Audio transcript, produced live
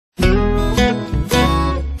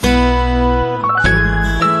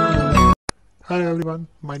Hi everyone,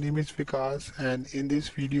 my name is Vikas and in this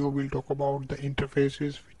video we'll talk about the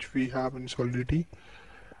interfaces which we have in Solidity.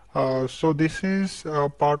 So this is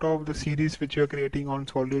part of the series which we are creating on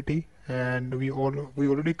Solidity, and we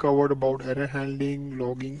already covered about error handling,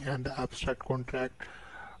 logging and the abstract contract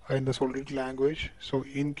in the Solidity language. So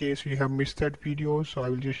in case you have missed that video, so I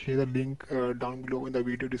will just share the link down below in the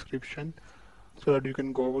video description so that you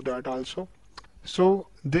can go over that also. So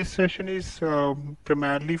this session is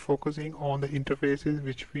primarily focusing on the interfaces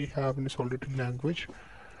which we have in Solidity language.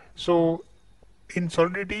 So in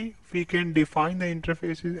Solidity, we can define the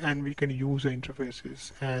interfaces and we can use the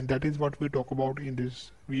interfaces, and that is what we talk about in this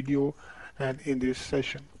video and in this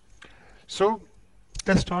session. So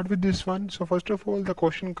let's start with this one. So first of all, the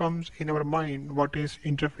question comes in our mind, what is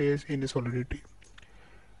interface in Solidity?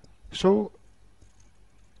 So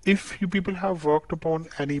if you people have worked upon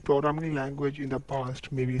any programming language in the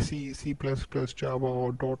past, maybe C, C++, Java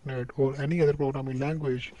or .NET or any other programming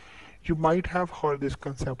language, you might have heard this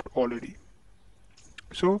concept already.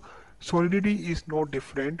 So Solidity is no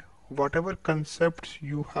different. Whatever concepts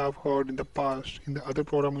you have heard in the past in the other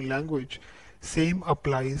programming language, same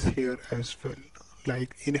applies here as well.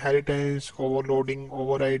 Like inheritance, overloading,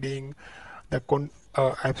 overriding, the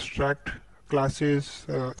abstract classes,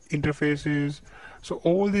 interfaces. So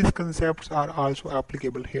all these concepts are also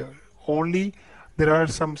applicable here. Only there are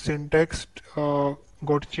some syntax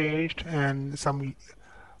got changed and some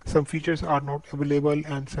features are not available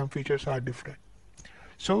and some features are different.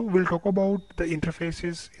 So we'll talk about the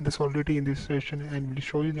interfaces in the Solidity in this session, and we'll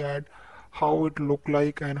show you that how it look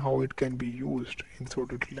like and how it can be used in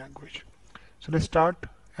Solidity language. So let's start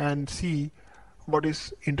and see what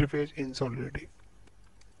is interface in Solidity.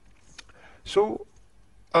 So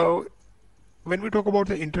when we talk about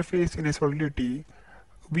the interface in a Solidity,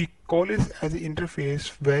 we call it as an interface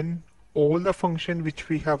when all the function which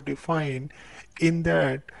we have defined in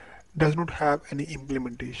that does not have any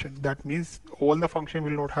implementation. That means all the function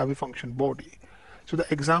will not have a function body. So the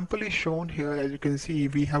example is shown here. As you can see,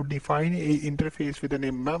 we have defined a interface with a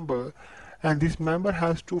name member, and this member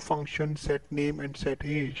has two functions, set name and set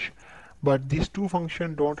age, but these two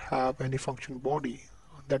functions don't have any function body.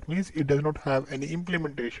 That means it does not have any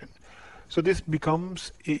implementation. So this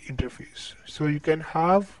becomes a interface. So you can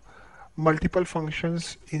have multiple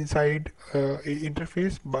functions inside a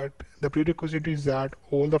interface, but the prerequisite is that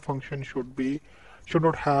all the functions should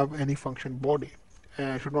not have any function body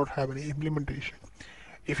and should not have any implementation.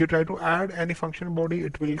 If you try to add any function body,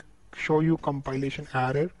 it will show you compilation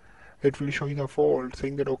error. It will show you the fault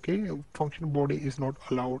saying that okay, function body is not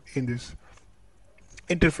allowed in this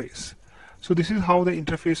interface. So this is how the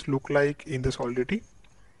interface look like in the Solidity.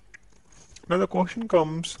 Now the question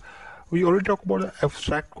comes, we already talked about the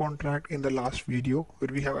abstract contract in the last video where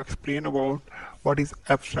we have explained about what is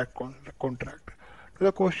abstract contract. Now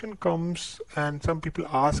the question comes, and some people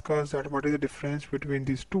ask us that what is the difference between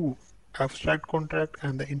these two, abstract contract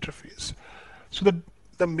and the interface. So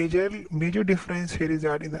the major difference here is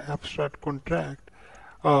that in the abstract contract,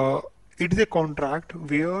 it is a contract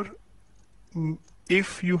where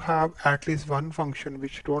if you have at least one function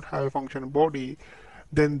which don't have a function body,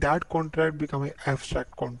 then that contract become an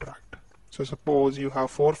abstract contract. So suppose you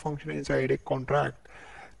have 4 functions inside a contract,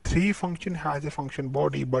 3 function has a function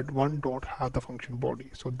body but one don't have the function body.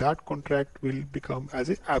 So that contract will become as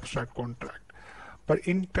an abstract contract. But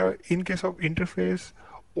in case of interface,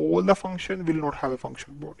 all the function will not have a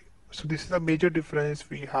function body. So this is the major difference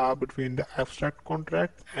we have between the abstract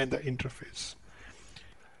contract and the interface.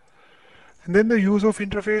 And then the use of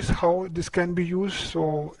interface, how this can be used.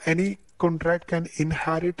 So any contract can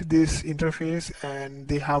inherit this interface and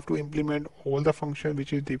they have to implement all the function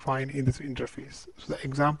which is defined in this interface. So the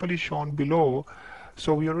example is shown below.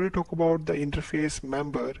 So we already talked about the interface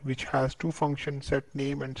member which has two functions, set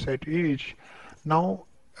name and set age. Now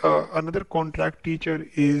another contract teacher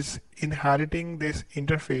is inheriting this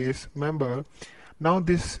interface member. Now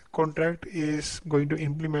this contract is going to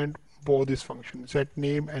implement both these functions, set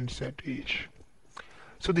name and set age.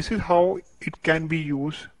 So this is how it can be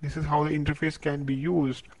used. This is how the interface can be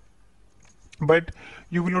used. But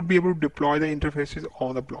you will not be able to deploy the interfaces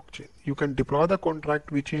on the blockchain. You can deploy the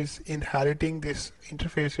contract which is inheriting these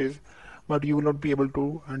interfaces, but you will not be able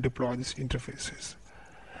to deploy these interfaces.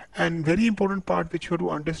 And very important part which you have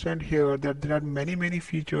to understand here, that there are many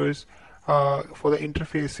features for the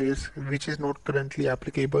interfaces which is not currently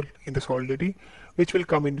applicable in the Solidity, which will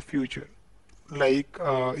come in the future. Like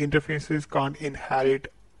interfaces can't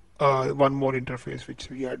inherit one more interface which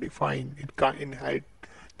we are defined. It can't inherit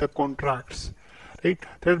the contracts. right?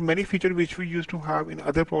 There are many features which we used to have in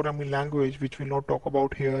other programming language, which we'll not talk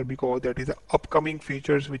about here because that is the upcoming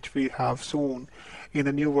features which we have soon in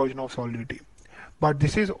the new version of Solidity. But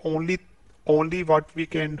this is only what we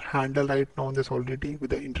can handle right now in the Solidity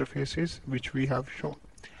with the interfaces which we have shown.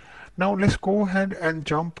 Now let's go ahead and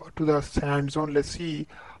jump to the hands on. Let's see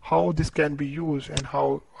how this can be used and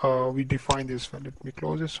how we define this one. Let me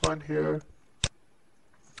close this one here.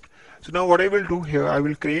 So now what I will do here, I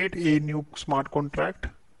will create a new smart contract.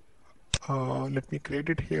 Let me create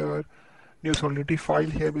it here, new Solidity file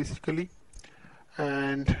here basically,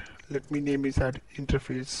 and let me name it as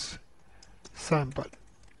interface sample.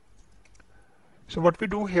 So what we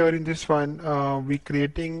do here in this one, we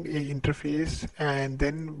creating a interface and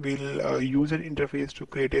then we'll use an interface to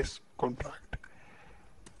create a contract.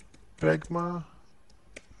 Pragma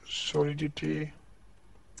Solidity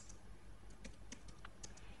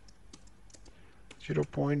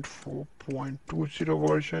 0.4.20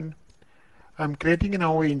 version. I'm creating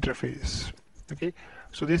now an interface. Okay,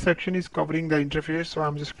 so this section is covering the interface, so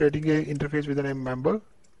I'm just creating an interface with a name member.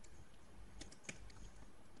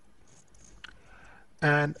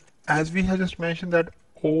 And as we have just mentioned that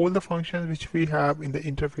all the functions which we have in the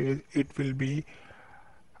interface, it will be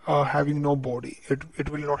having no body. It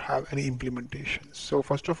will not have any implementation. So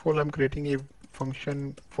first of all, I'm creating a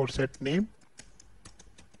function for set name.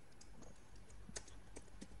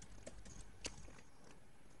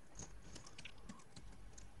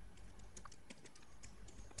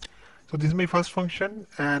 So this is my first function,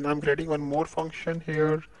 and I'm creating one more function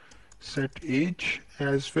here, set age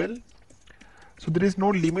as well. So there is no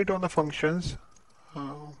limit on the functions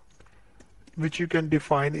which you can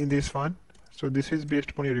define in this one. So this is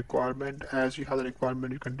based upon your requirement. As you have the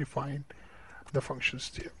requirement, you can define the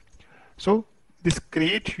functions there. So this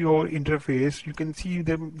create your interface. You can see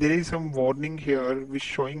there is some warning here which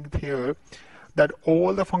showing here that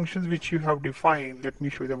all the functions which you have defined. Let me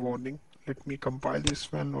show you the warning. Let me compile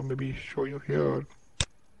this one or maybe show you here.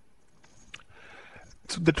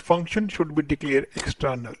 So that function should be declared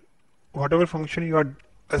external. Whatever function you are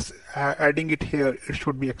adding it here, it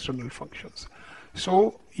should be external functions.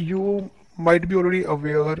 So you might be already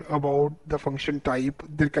aware about the function type.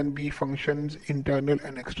 There can be functions internal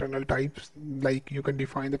and external types, like you can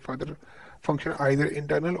define the further function either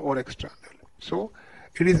internal or external. So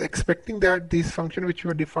it is expecting that this function which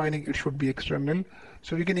you are defining, it should be external.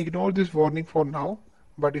 So you can ignore this warning for now,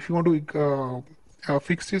 but if you want to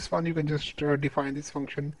fix this one, you can just define this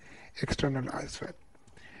function external as well.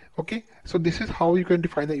 Okay, so this is how you can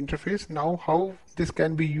define the interface. Now how this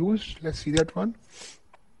can be used, let's see that one.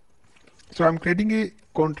 So I'm creating a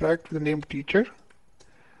contract with the name teacher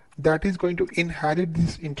that is going to inherit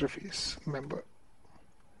this interface member.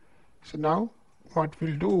 So now what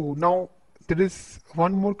we'll do, now there is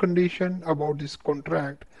one more condition about this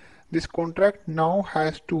contract. This contract now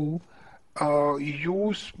has to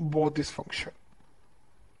use both this function.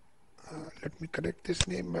 Let me correct this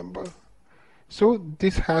name member. So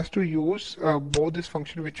this has to use both this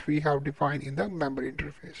function which we have defined in the member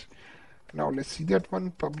interface. Now let's see that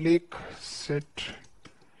one. Public set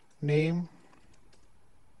name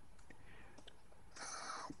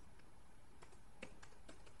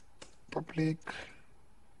public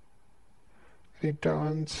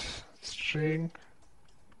returns string.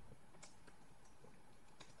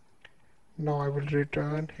 Now I will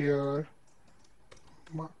return here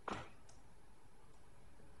mark.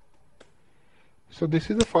 So this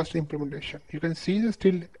is the first implementation. You can see the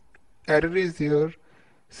still error is there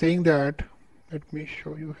saying that, let me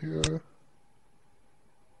show you here.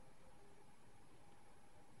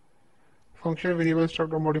 Function variable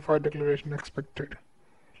struct or modified declaration expected.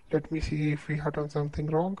 Let me see if we have done something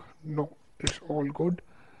wrong. No, it's all good.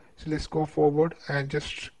 So let's go forward and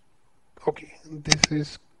just, okay, this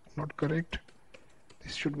is not correct.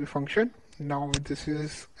 This should be function. Now this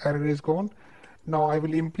is error is gone. Now I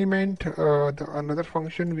will implement another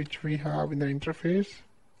function which we have in the interface.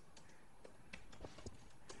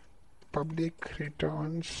 Public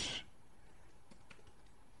returns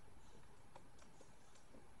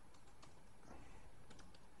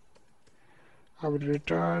I will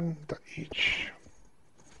return the each.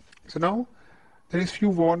 So now there is few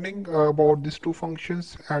warning about these two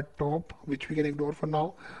functions at top which we can ignore for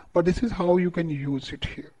now, but this is how you can use it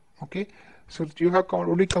here. Okay, so you have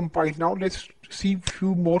already compiled. Now let's see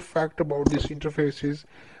few more fact about these interfaces.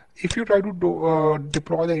 If you try to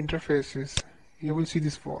deploy the interfaces, you will see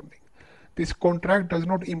this warning. This contract does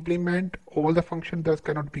not implement all the functions that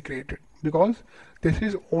cannot be created, because this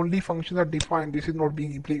is only functions are defined. This is not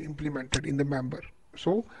being implemented in the member.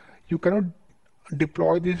 So you cannot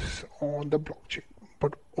deploy this on the blockchain.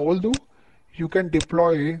 But although you can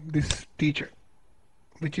deploy this teacher,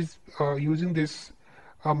 which is using this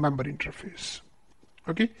member interface.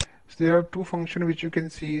 Okay, so there are two functions which you can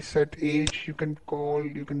see: set age you can call,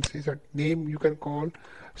 you can see set name you can call.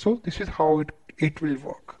 So this is how it will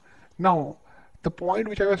work. Now the point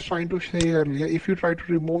which I was trying to say earlier, if you try to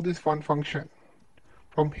remove this one function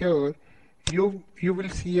from here, you will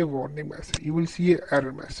see a warning message, you will see an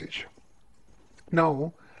error message.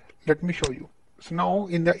 Now let me show you. So now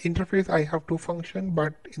in the interface I have two functions,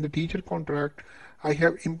 but in the teacher contract I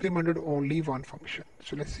have implemented only one function.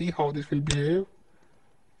 So let's see how this will behave.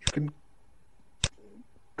 You can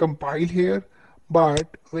compile here,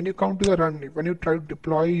 but when you come to the run, when you try to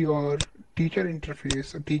deploy your teacher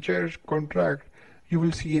interface, a teacher contract, you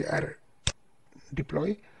will see an error.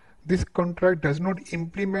 Deploy. This contract does not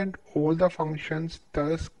implement all the functions,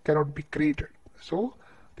 thus cannot be created. So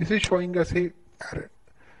this is showing us a error.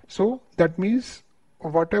 So that means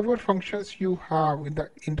whatever functions you have in the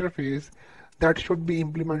interface, that should be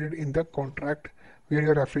implemented in the contract where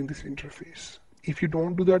you're referring this interface. If you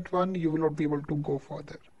don't do that one, you will not be able to go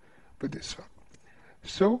further with this one.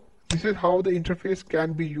 So this is how the interface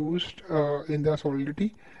can be used in the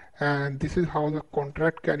Solidity, and this is how the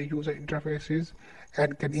contract can use the interfaces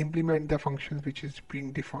and can implement the functions which is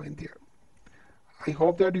being defined there. I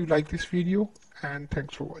hope that you like this video, and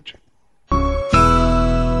thanks for watching.